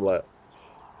the day. I'm like,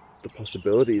 the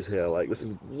possibilities here, like this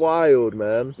is wild,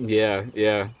 man. Yeah.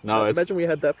 No, it's Imagine we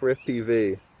had that for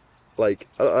FPV. Like,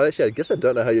 I guess I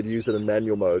don't know how you'd use it in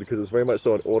manual mode because it's very much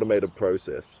so an automated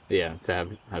process. yeah to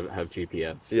have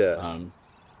GPS. Yeah.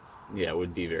 Yeah, it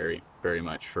would be very very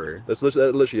much for That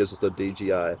literally is just a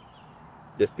DJI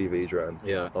FPV drone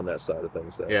yeah. on that side of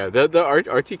things there. Yeah, the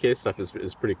RTK stuff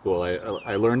is pretty cool.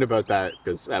 I learned about that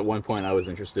because at one point I was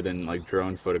interested in like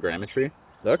drone photogrammetry.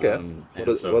 Okay.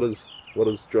 What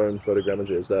is drone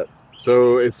photogrammetry? Is that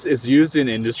So it's used in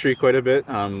industry quite a bit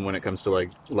when it comes to like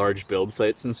large build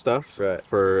sites and stuff. Right.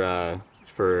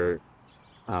 For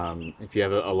if you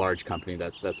have a large company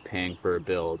that's paying for a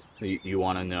build, you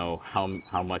want to know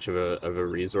how much of a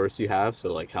resource you have.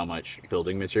 So like how much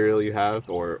building material you have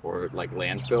or like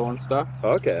landfill and stuff.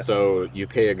 okay? So you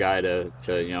pay a guy to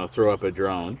throw up a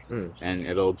drone Mm. and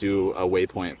it'll do a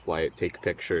waypoint flight, take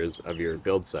pictures of your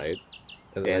build site.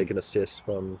 And then they can assess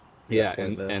from Yeah, that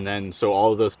point there. and then so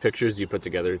all of those pictures you put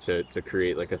together to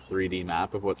create like a 3D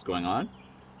map of what's going on,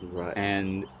 Right.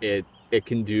 and it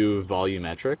can do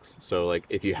volumetrics. So like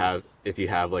if you have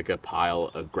like a pile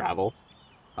of gravel,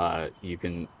 you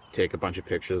can take a bunch of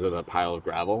pictures of the pile of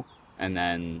gravel and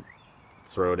then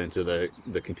throw it into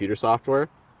the computer software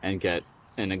and get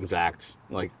an exact,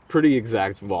 like pretty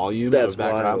exact volume That's of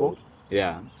that wild. gravel.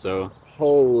 Yeah, so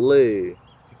Holy.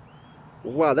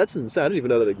 Wow, that's insane. I didn't even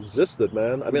know that existed,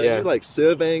 man. I mean, I Yeah. knew like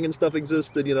surveying and stuff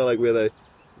existed, you know, like where they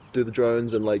do the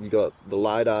drones and like you got the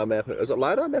LiDAR mapping. Is it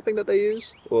LiDAR mapping that they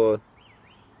use? Or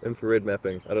infrared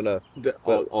mapping? I don't know.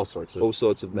 all sorts of All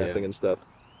sorts of mapping Yeah. and stuff.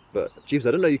 But, jeez,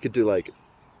 I didn't know you could do like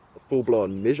a full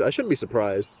blown measure. I shouldn't be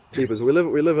surprised. Jeepers, we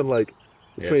live in like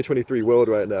the 2023 world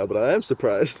right now, but I am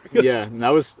surprised. Yeah, and that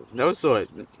was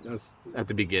at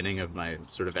the beginning of my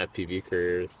sort of FPV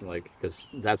career, like, because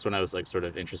that's when I was like sort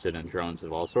of interested in drones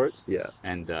of all sorts. Yeah.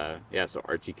 And so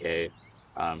RTK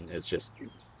is just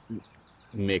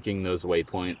making those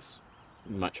waypoints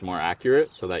much more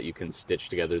accurate so that you can stitch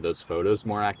together those photos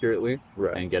more accurately,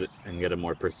 Right. and get a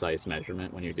more precise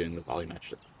measurement when you're doing the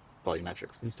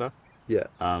volumetrics and stuff. Yeah.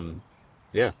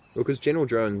 Yeah. Well, because general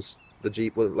drones,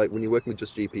 like when you're working with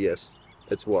just GPS,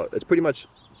 it's pretty much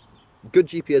good.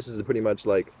 GPSs are pretty much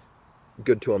like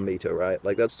good to a meter, right?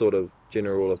 Like that's sort of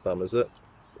general rule of thumb, is it?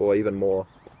 Or even more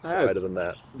wider than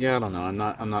that. Yeah, I don't know.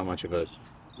 I'm not much of a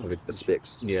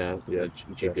specs. Yeah.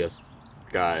 GPS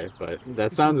guy, but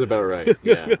that sounds about right.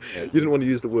 Yeah. You didn't want to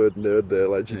use the word nerd there,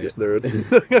 like GPS nerd.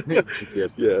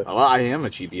 GPS. Yeah. Well, I am a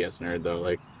GPS nerd though.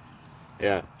 Like,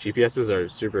 yeah, GPSs are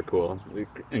super cool.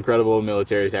 Incredible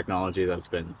military technology that's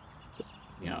been,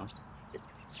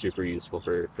 super useful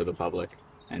for the public,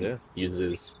 and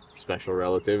uses special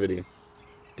relativity.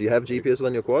 Do you have GPSs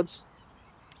on your quads?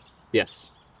 Yes.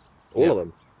 All of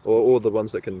them? Or all the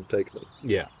ones that can take them?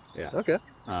 Yeah. Okay.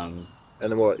 And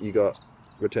then what, you got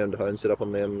return to home set up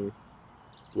on them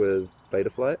with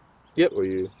Betaflight? Yep. Or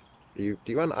do you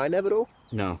run iNav at all?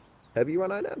 No. Have you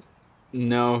run iNav?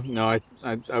 No,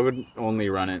 I would only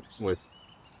run it with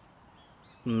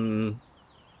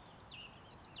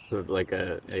like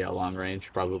a long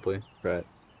range probably. Right.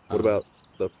 What about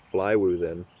the Flywoo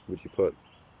then? Would you put?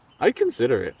 I'd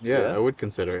consider it. Yeah, I would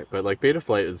consider it. But like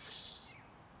Betaflight is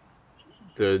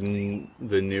the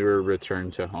newer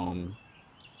return to home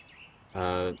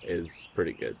is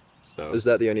pretty good. So is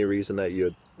that the only reason that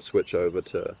you'd switch over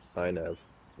to iNav?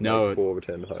 No. Like, for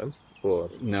return to home?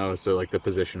 Or no, so like the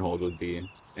position hold would be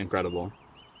incredible.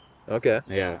 Okay.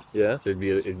 Yeah. Yeah. So it'd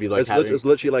be like it's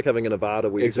literally like having a Nevada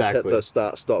where you just hit the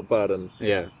start-stop button.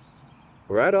 Yeah.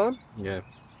 Right on. Yeah.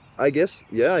 I guess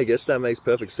that makes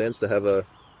perfect sense to have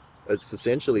it's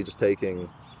essentially just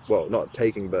not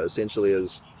taking, but essentially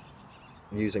is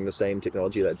using the same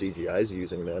technology that DJI is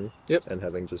using then. Yep. And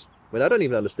having I don't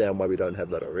even understand why we don't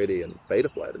have that already in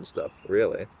Betaflight and stuff,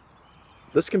 really.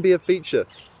 This can be a feature.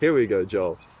 Here we go,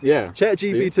 Joel. Yeah.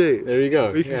 ChatGPT. There you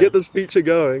go. We can get this feature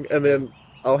going, and then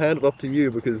I'll hand it off to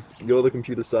you because you're the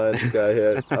computer science guy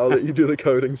here. I'll let you do the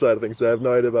coding side of things. I have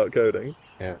no idea about coding.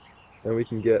 Yeah. And we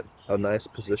can get a nice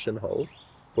position hold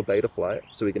for Betaflight,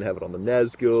 so we can have it on the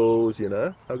Nazguls.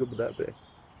 How good would that be?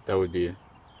 That would be.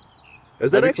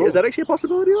 Is that actually a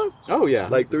possibility? Like? Oh yeah.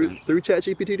 100%. Like through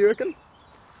ChatGPT, do you reckon?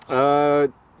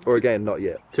 Or again, not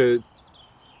yet. To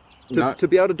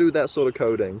be able to do that sort of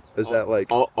coding, is that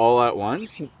like all at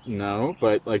once? No,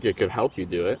 but like it could help you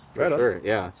do it for sure.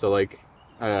 Yeah. So like,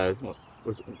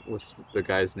 what's the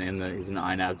guy's name? That he's an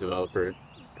iNav developer,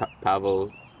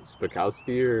 Pavel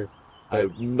Spakowski, or I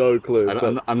have no clue.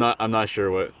 I'm not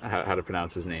sure how to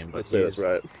pronounce his name, but I'd say that's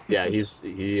right.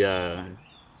 Yeah,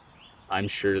 I'm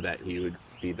sure that he would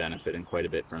be benefiting quite a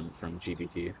bit from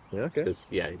GPT. Yeah. Okay. Because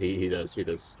he does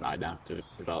iNav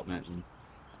development, and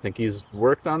I think he's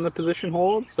worked on the position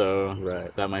hold,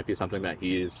 so that might be something that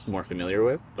he's more familiar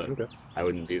with. But I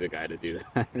wouldn't be the guy to do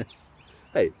that.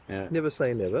 Hey, never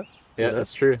say never. Yeah,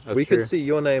 that's true. We could see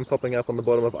your name popping up on the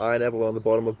bottom of iNav or on the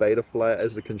bottom of Betaflight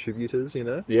as the contributors,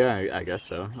 Yeah, I guess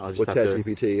so. I'll just have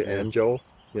ChatGPT and Joel,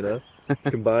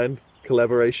 combined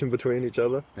collaboration between each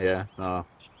other. Yeah.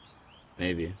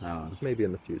 Maybe. I don't know. Maybe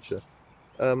in the future.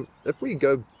 If we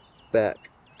go back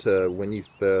to when you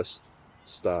first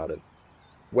started,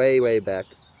 way back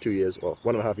 2 years, or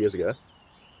 1.5 years ago,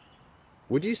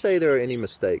 would you say there are any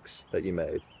mistakes that you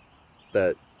made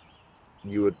that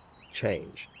you would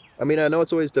change? I mean, I know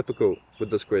it's always difficult with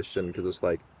this question because it's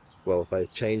like, well, if I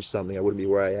changed something, I wouldn't be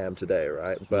where I am today,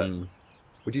 right? But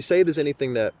would you say there's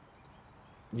anything that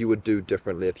you would do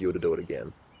differently if you were to do it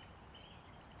again?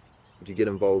 Did you get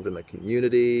involved in a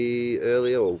community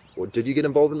earlier, or did you get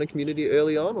involved in a community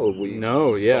early on, or were you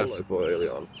early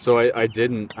on? So I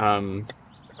didn't.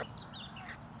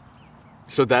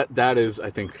 So that is, I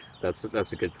think that's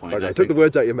a good point. Okay, I took the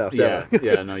words out your mouth. Yeah.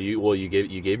 No, you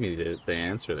gave me the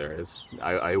answer there. Is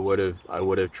I would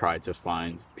have tried to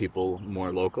find people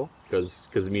more local,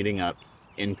 because meeting up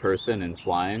in person and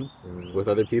flying with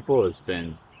other people has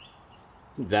been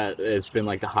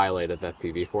like the highlight of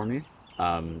FPV for me.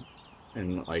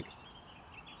 And like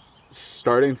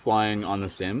starting flying on the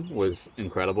sim was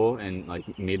incredible, and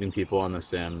like meeting people on the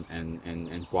sim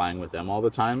and flying with them all the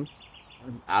time,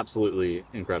 absolutely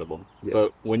incredible.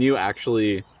 But when you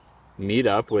actually meet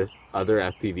up with other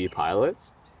FPV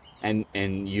pilots, and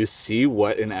you see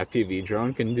what an FPV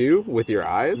drone can do with your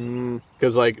eyes.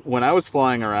 Because like when I was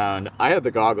flying around, I had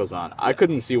the goggles on. I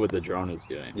couldn't see what the drone was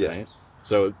doing. Yeah. Right.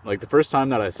 So like the first time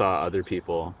that I saw other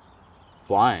people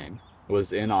flying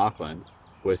was in Auckland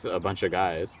with a bunch of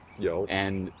guys, Yo.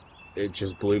 and it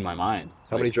just blew my mind.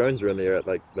 How many drones were in the air at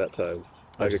like that time?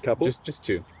 Like a couple? Just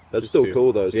two. That's just still two.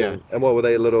 cool though. Yeah. And what were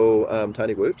they, little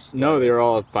tiny whoops? No, they were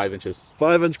all 5 inches.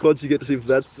 5-inch quads you get to see.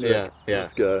 That's sick. Yeah.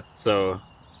 Let's go. So,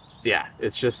 yeah,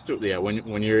 it's just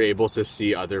when you're able to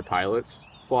see other pilots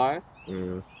fly,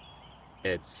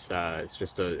 it's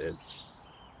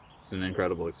an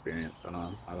incredible experience. I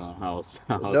don't know how else.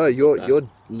 No, you're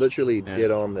literally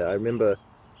dead on there. I remember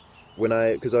when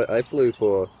because I flew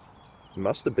for,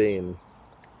 must have been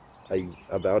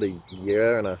about a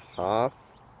year and a half,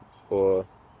 or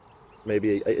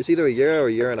maybe it's either a year or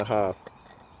a year and a half,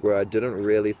 where I didn't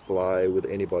really fly with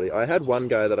anybody. I had one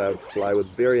guy that I would fly with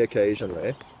very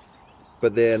occasionally,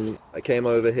 but then I came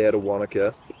over here to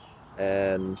Wanaka,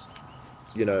 and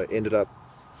ended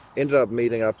up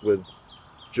meeting up with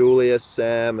Julius,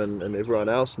 Sam, and everyone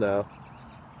else now.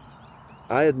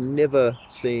 I had never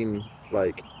seen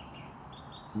like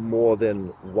more than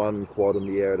one quad in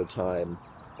the air at a time,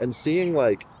 and seeing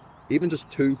like even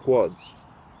just 2 quads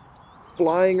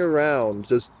flying around,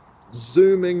 just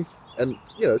zooming, and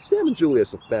Sam and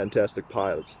Julius are fantastic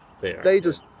pilots. They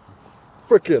just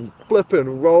freaking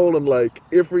flipping, rolling like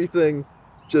everything,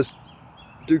 just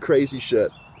do crazy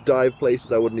shit, dive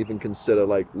places I wouldn't even consider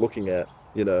like looking at,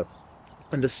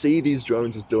 and to see these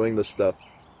drones just doing this stuff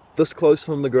this close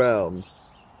from the ground,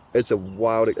 it's a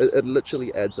wild, it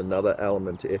literally adds another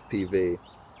element to FPV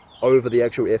over the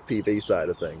actual FPV side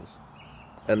of things.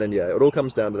 And then it all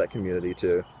comes down to that community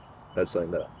too. That's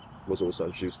something that was also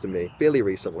introduced to me fairly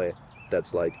recently.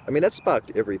 That's like, I mean, that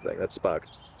sparked everything. That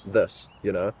sparked this,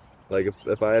 like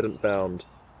if I hadn't found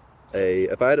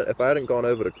if I hadn't gone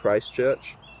over to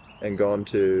Christchurch and gone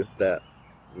to that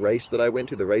race that I went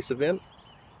to, the race event,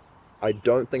 I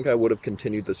don't think I would have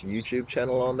continued this YouTube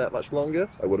channel on that much longer.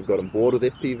 I would have gotten bored with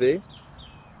FPV,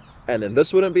 and then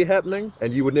this wouldn't be happening,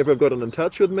 and you would never have gotten in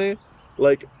touch with me.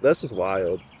 Like, this is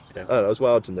wild. Yeah. I don't know, it's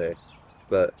wild to me.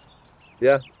 But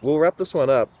yeah, we'll wrap this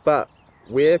one up. But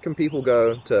where can people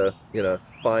go to,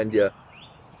 find you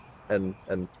and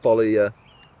follow you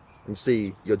and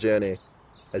see your journey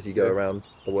as you go around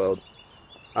the world?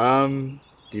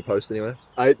 Do you post anywhere?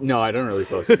 No, I don't really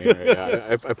post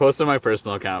anywhere. I post on my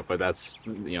personal account, but that's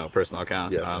personal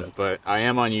account. But I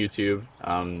am on YouTube.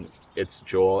 It's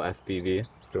Joel FPV.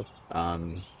 Cool.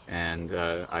 And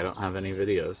I don't have any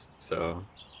videos, so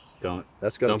don't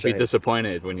change. be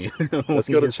disappointed when you. That's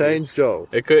got to change, Joel.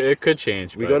 It could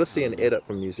change. We got to see an edit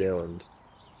from New Zealand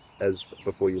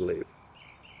before you leave.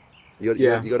 You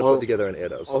got to put together an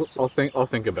edit. I'll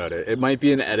think about it. It might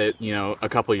be an edit, a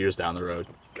couple of years down the road.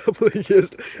 Couple of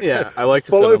years. Yeah, I like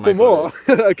to follow sit on for more.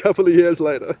 A couple of years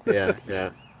later.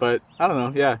 Yeah. But I don't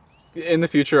know. Yeah, in the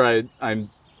future, I'm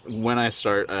when I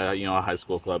start, a high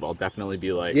school club, I'll definitely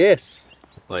be like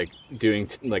doing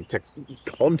tech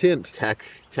content, tech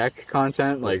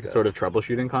content, sort of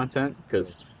troubleshooting content,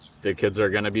 because the kids are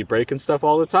gonna be breaking stuff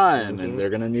all the time, and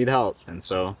they're gonna need help, and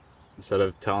so. Instead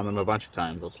of telling them a bunch of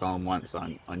times, I'll tell them once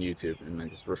on YouTube and then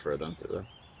just refer them to the...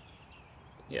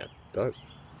 Yeah. Dope.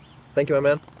 Thank you, my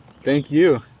man. Thank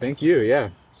you. Yeah,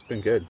 it's been good.